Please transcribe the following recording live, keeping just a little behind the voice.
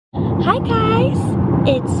Hi guys,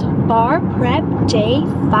 it's bar prep day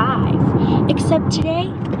 5. Except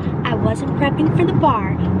today, I wasn't prepping for the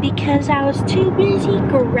bar because I was too busy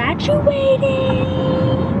graduating.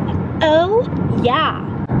 Oh yeah.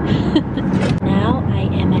 Now I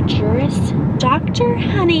am a Juris Doctor,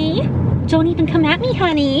 honey. Don't even come at me,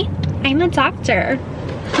 honey. I'm a doctor.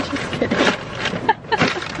 Just kidding.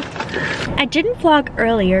 I didn't vlog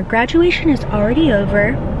earlier. Graduation is already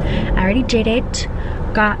over. I already did it.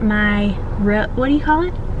 Got my, what do you call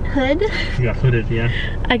it? Hood? You got hooded, yeah.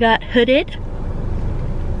 I got hooded.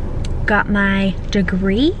 Got my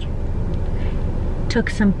degree. Took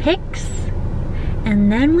some pics.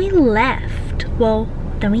 And then we left. Well,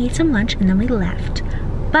 then we ate some lunch and then we left.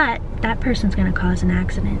 But that person's gonna cause an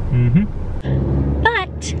accident.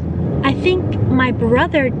 But I think my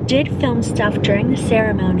brother did film stuff during the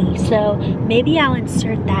ceremony, so maybe I'll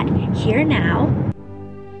insert that here now.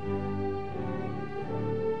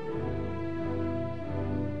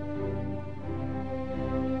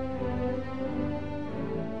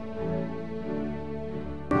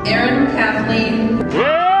 Aaron Kathleen.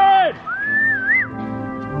 Good!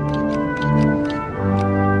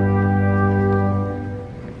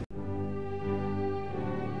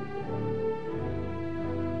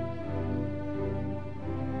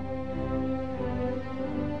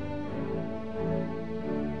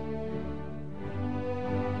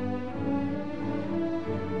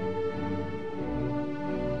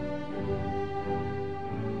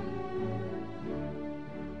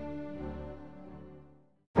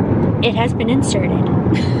 It has been inserted.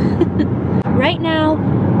 Right now,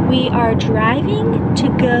 we are driving to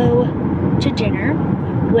go to dinner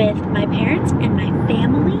with my parents and my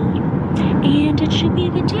family, and it should be a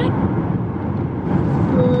good time.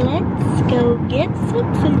 Let's go get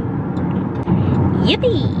some food.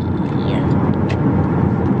 Yippee!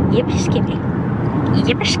 Yippee skippy.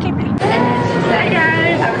 Yippee skippy. Hi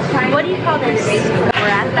guys! What do you call this? We're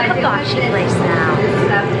at the hibachi place now.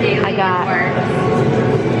 I got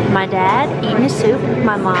my dad eating his soup,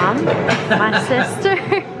 my mom, my sister,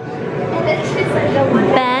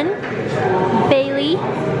 Ben, Bailey,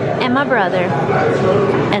 and my brother.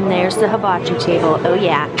 And there's the hibachi table. Oh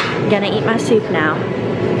yeah, gonna eat my soup now.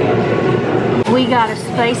 We got a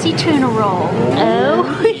spicy tuna roll.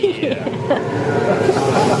 Oh yeah.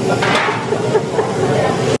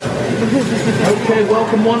 Okay,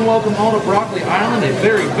 welcome one, welcome all to Broccoli Island, a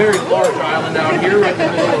very, very large island out here right in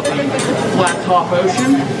the middle of the flat top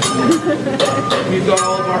ocean. We've got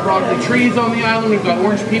all of our broccoli trees on the island. We've got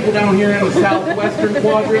orange people down here in the southwestern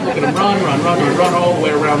quadrant. Look at them run all the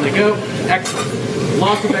way around they go. Excellent.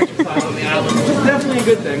 Lots of exercise on the island, which is definitely a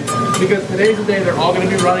good thing because today's the day they're all going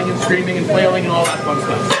to be running and screaming and flailing and all that fun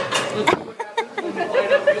stuff. Let's look at this and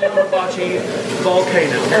light up the hibachi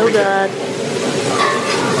volcano. Oh god.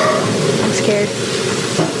 I'm scared.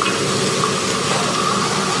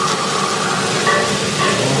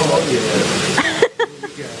 Oh yeah.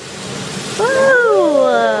 Woo!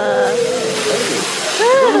 Run.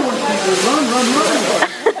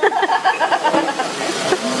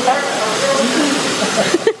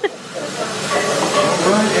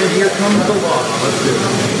 Alright, and here comes the lava. Let's do it.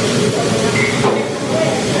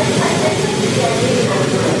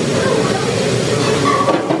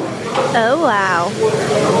 Oh wow.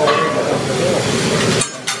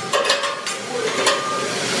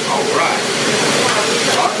 Alright.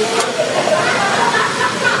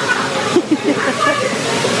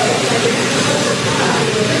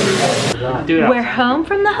 We're home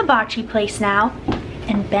from the hibachi place now,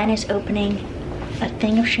 and Ben is opening a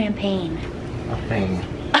thing of champagne. A thing.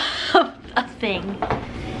 A thing.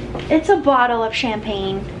 It's a bottle of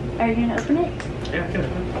champagne. Are you gonna open it? Yeah, I can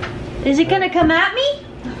open it. Is it gonna come at me?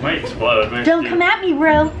 Might explode. Don't come at me,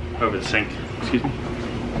 bro. Over the sink. Excuse me.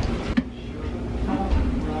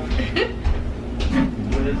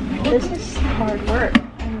 This is hard work.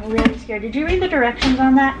 I'm really scared. Did you read the directions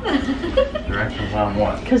on that? Directions on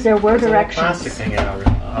what? Because there were directions. Plastic thing out.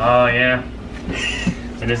 Oh, yeah.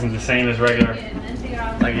 It isn't the same as regular.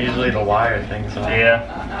 Like usually the wire thing, so. Yeah.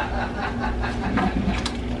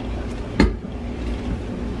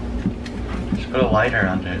 Just put a lighter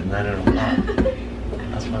under it and then it'll pop.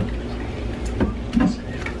 That's what.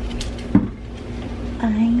 I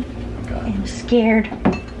am scared.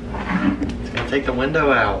 It's gonna take the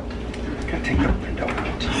window out. It's gonna take the window out.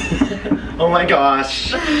 Oh my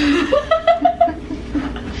gosh. I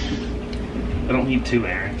don't need 2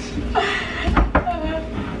 errands.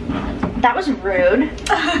 That was rude.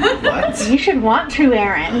 What? You should want 2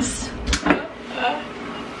 errands.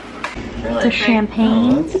 Really? The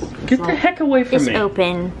champagne Get the heck away from is me.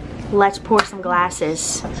 open. Let's pour some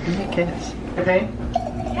glasses. Let's give me a kiss. Okay.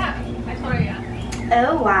 Yeah.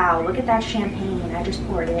 Oh wow, look at that champagne. I just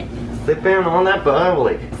poured it. Sipping on that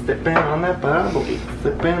bubbly. Sipping on that bubbly.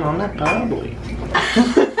 Sipping on that bubbly.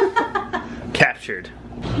 Captured.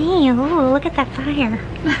 Hey, oh, look at that fire.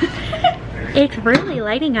 It's really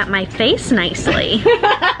lighting up my face nicely.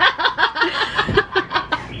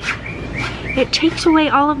 It takes away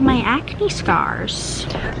all of my acne scars.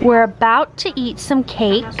 We're about to eat some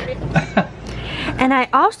cake. And I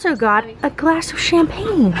also got a glass of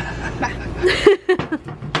champagne.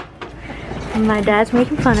 My dad's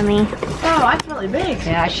making fun of me. Oh, that's really big.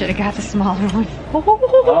 Yeah, I should have got the smaller one.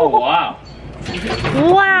 Oh, wow.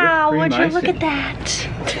 Wow, Whipped would cream you look icing. at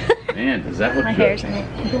that? Man, does that look My good? hair's in it.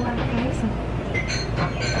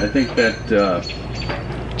 I think that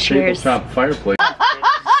Cheers. tabletop fireplace.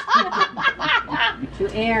 To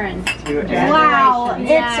Aaron. Wow,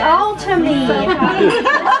 it's all to me.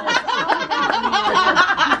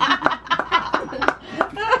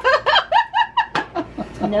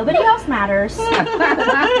 Nobody else matters.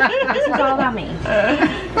 This is all about me.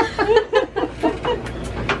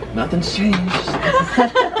 Nothing's changed.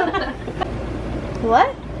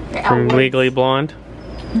 What? From Legally Blonde.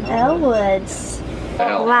 Elwood's.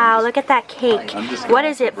 Wow, look at that cake. What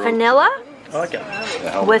is it, vanilla? I like it.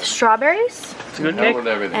 With strawberries? It's a good cake.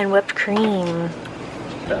 And whipped cream.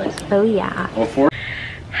 Oh yeah. Well, for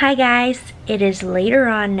Hi guys, it is later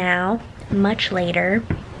on now, much later.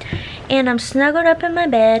 And I'm snuggled up in my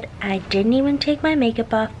bed. I didn't even take my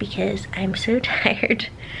makeup off because I'm so tired.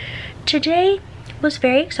 Today was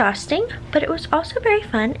very exhausting, but it was also very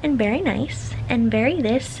fun and very nice and very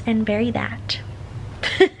this and very that.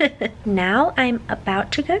 Now I'm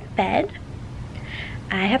about to go to bed.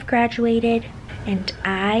 I have graduated and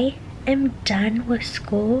I am done with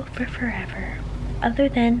school for forever, other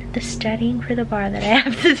than the studying for the bar that I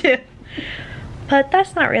have to do. But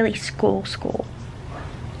that's not really school.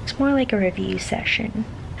 It's more like a review session.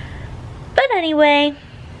 But anyway,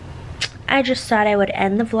 I just thought I would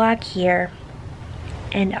end the vlog here.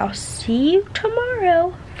 And I'll see you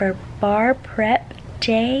tomorrow for bar prep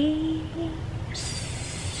day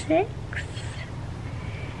 6?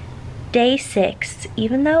 Day 6,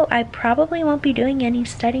 even though I probably won't be doing any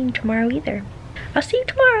studying tomorrow either. I'll see you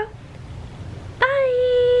tomorrow.